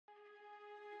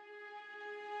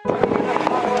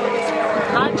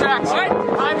Time tracks.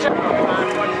 Time tracks.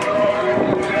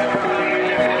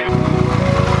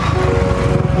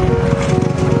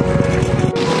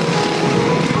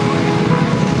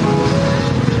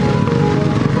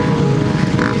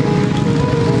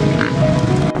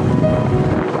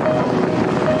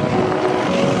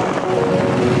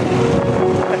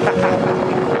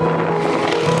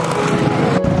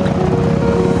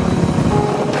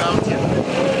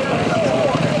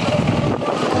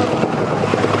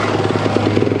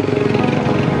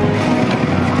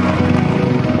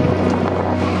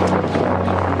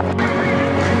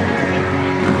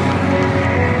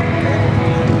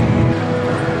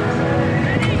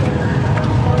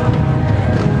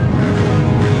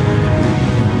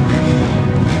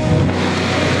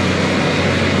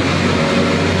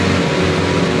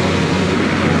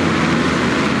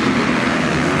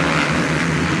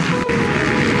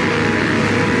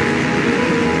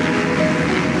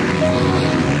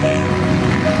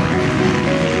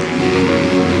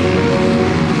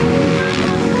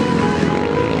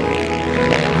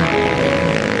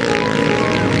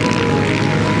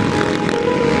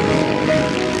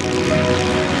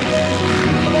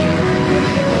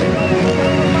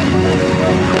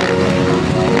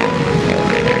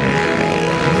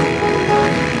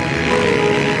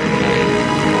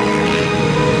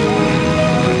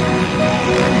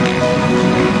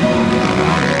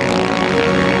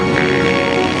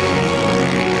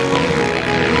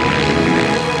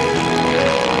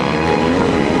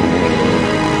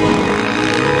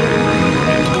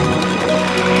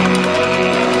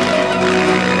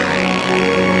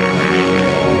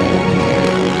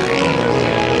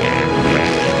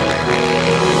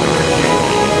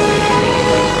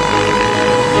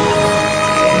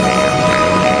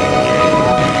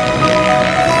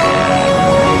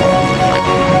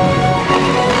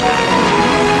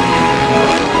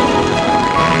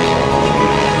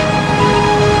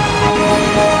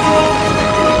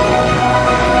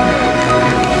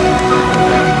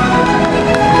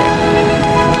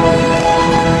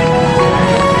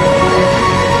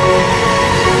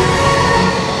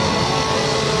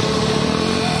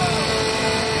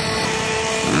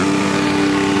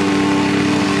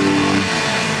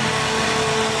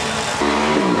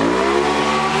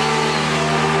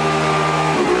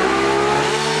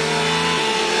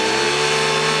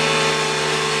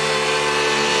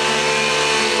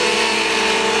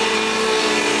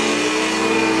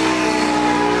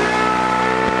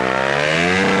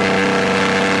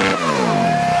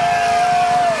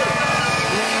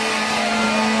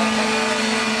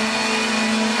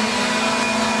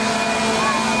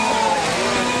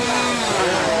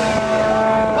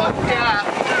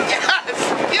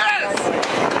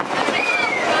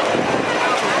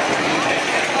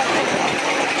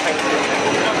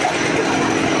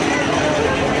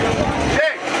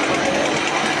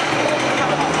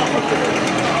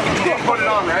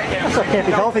 Can't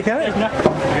be coffee, can it? I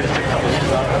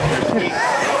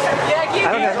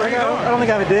don't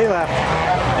think I have a day left.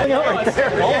 Right there.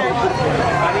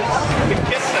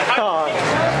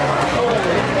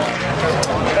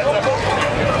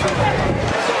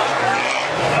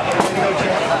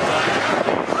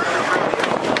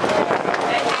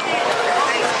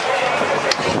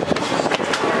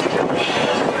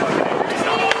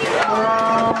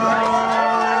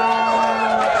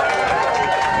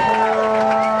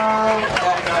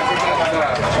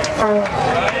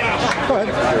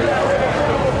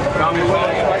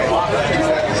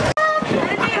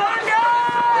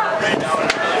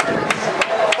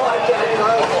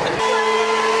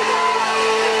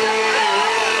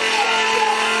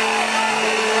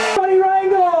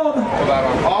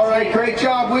 Great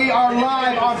job. We are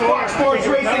live on Fox Sports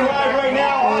Racing Live right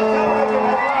now.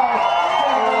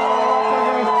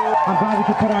 I'm glad we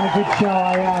could put on a good show.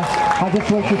 I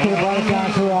just wish we could have brought it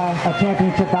down to a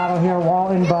championship battle here at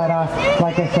Walton, but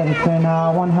like I said, it's been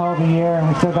one hell of a year, and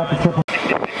we still got the triple.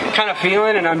 Kind of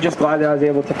feeling, and I'm just glad that I was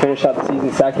able to finish out the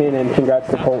season second, and congrats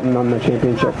to Colton on the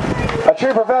championship. A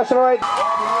true professional, right?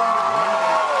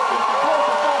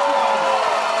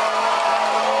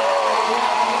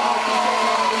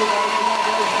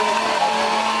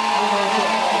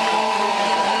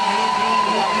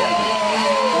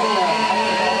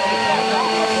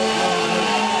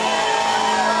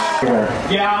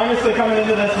 Yeah, honestly, coming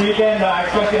into this weekend,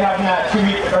 especially having that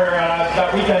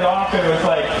that weekend off, it was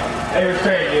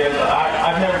crazy.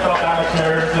 I've never felt that much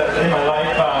nerves in my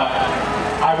life.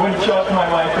 I wouldn't show up to my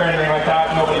wife or anything like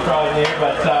that. Nobody probably knew,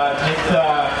 but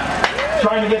just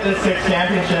trying to get this 6th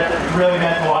championship really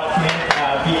meant a lot to me.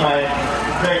 Beat my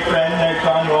great friend,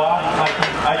 John Waugh.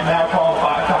 I can now call him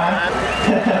 5 times.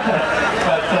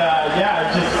 But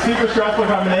super stressful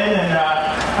coming in, and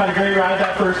had a great ride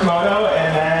that first moto,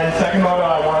 and then second moto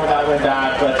I wanted that win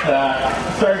bad, but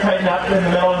started tightening up in the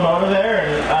middle of the moto there,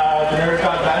 and the nerves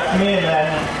got the best of me, and then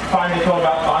finally told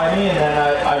about finding me, and then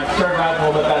I started riding a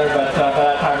little bit better, but by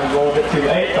that time it was a little bit too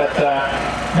late. But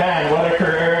man, what a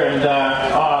career, and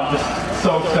I'm just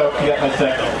so stoked to get my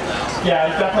sixth. Yeah,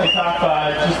 it's definitely tough,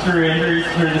 just through injuries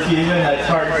through the season. It's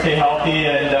hard to stay healthy,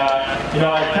 and you know,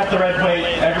 I kept the red plate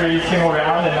every single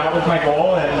round, and that was my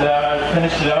goal, and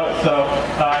finished it out. So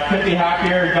I couldn't be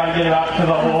happier. Got to get it up to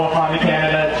the whole Honda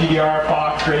Canada, GDR,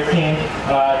 Fox race team.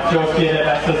 Joe Skid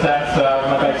at SSX,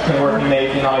 my bike's been working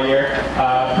amazing all year.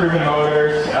 Proven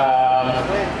Motors,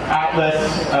 Atlas,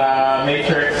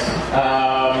 Matrix,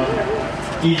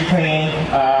 Easy Clean,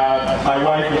 my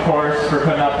wife, of course, for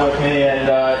putting up with me, and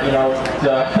you know,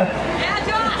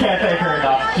 can't thank her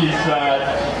enough.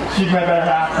 She's my better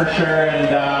half for sure,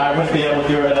 and I wouldn't be able to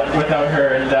do it without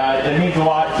her. And it means a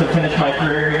lot to finish my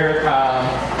career here.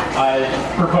 I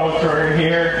proposed to her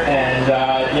here, and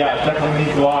yeah, it definitely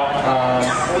means a lot.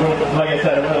 Like I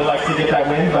said, I would have liked to get that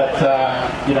win, but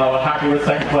you know, happy with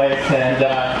second place, and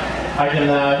I can.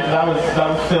 That was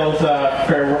Phil's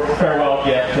farewell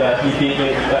gift. He beat me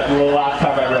the last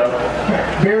time I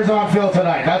rode. Beers on Phil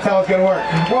tonight. That's how it's going to work.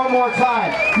 One more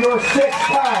time. Your sixth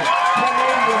time.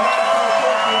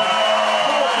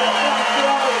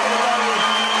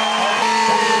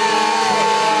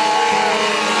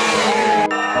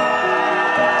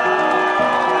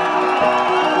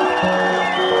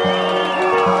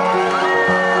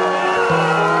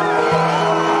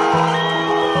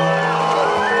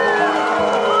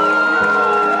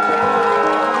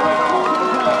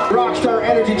 Rockstar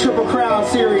Energy Triple Crown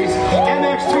Series,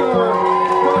 MX Tour,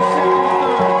 first, second,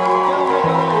 third,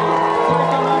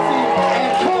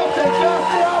 and Colton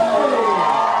Facciotti.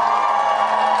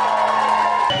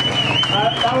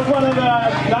 That was one of the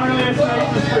gnarliest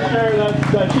races for sure.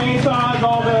 The chainsaws,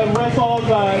 all the whistles,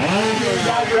 guys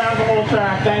around the whole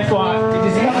track. Thanks a lot. Did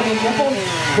you see how many nipples?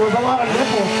 There was a lot of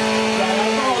nipples. Yeah,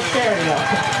 that's all scary though.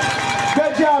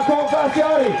 Good job, Colton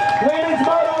Facciotti. Ladies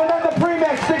Moto and then the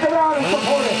Premix. Stick around and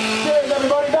support it. Cheers,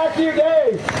 everybody. Back to you,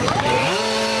 Dave.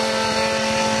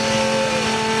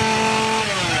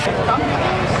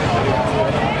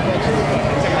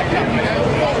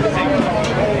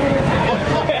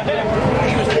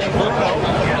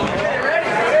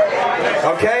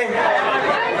 Okay?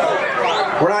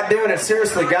 We're not doing it.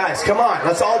 Seriously, guys. Come on.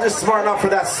 Let's all just smarten up for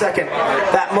that second,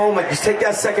 that moment. Just take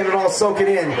that second and all soak it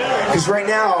in. Because right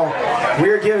now, we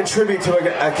are giving tribute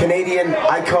to a Canadian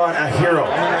icon, a hero.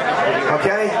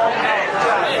 Okay?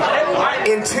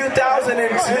 In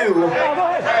 2002,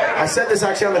 I said this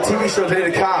actually on the TV show today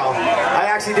to Kyle. I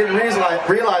actually didn't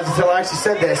realize until I actually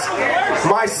said this.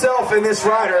 Myself and this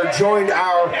rider joined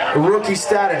our rookie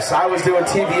status. I was doing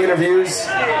TV interviews,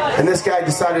 and this guy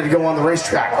decided to go on the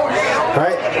racetrack.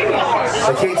 Right?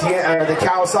 The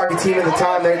Kawasaki team at the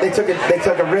time, they took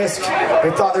a risk.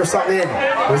 They thought there was something in.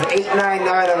 It was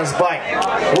 899 on his bike.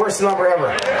 Worst number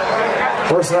ever.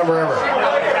 Worst number ever.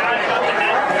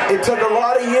 It took a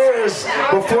lot of years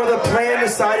before the plan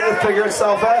decided to figure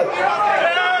itself out.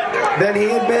 Then he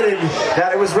admitted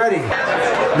that it was ready.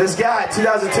 This guy,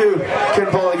 2002,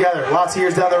 couldn't pull it together. Lots of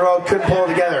years down the road, couldn't pull it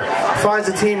together. Finds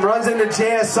a team, runs into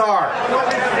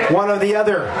JSR, one of the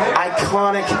other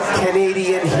iconic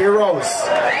Canadian heroes.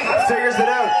 Figures it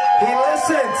out. He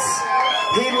listens.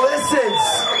 He listens.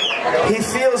 He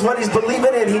feels what he's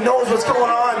believing in. He knows what's going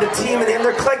on. The team and him,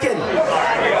 they're clicking.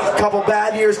 Couple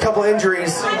bad years, couple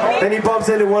injuries. Then he bumps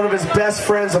into one of his best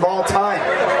friends of all time.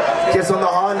 Gets on the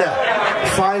Honda.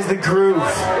 Finds the groove.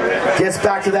 Gets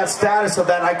back to that status of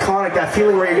that iconic, that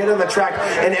feeling where you get on the track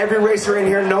and every racer in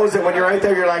here knows it. When you're right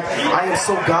there, you're like, I am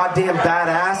so goddamn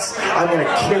badass. I'm going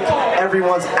to kick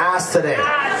everyone's ass today.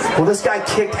 Well, this guy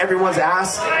kicked everyone's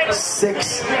ass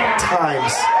 6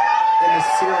 times in the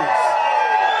series.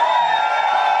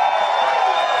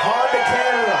 Honda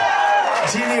Canada,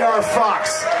 GDR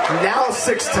Fox, now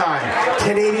 6-time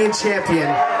Canadian champion.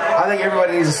 I think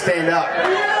everybody needs to stand up.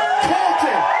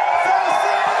 Colton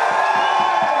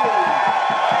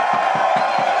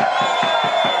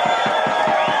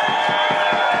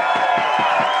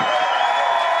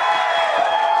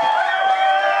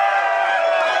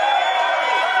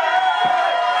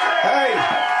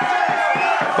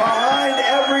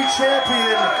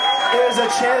champion is a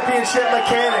championship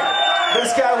mechanic.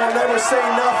 This guy will never say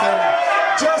nothing.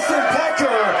 Justin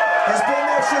Pecker has been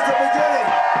there since the beginning.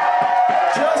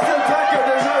 Justin Pecker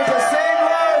deserves the same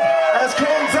love as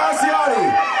Colton Facciotti.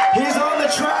 He's on the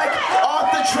track,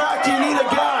 off the track. You need a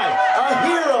guy, a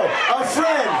hero, a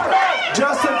friend.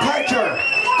 Justin Pecker.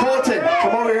 Colton,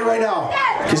 come over here right now,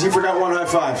 because you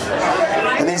five.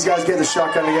 And these guys get the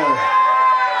shotgun together.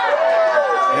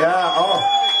 Yeah, oh.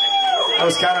 That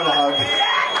was kind of a hug.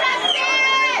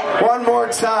 One more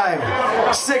time.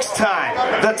 Sixth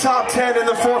time. The top 10 in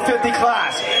the 450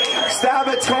 class. Stab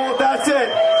it, Colt. That's it.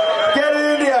 Get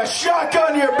it into you.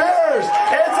 Shotgun your bears.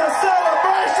 It's a celebration.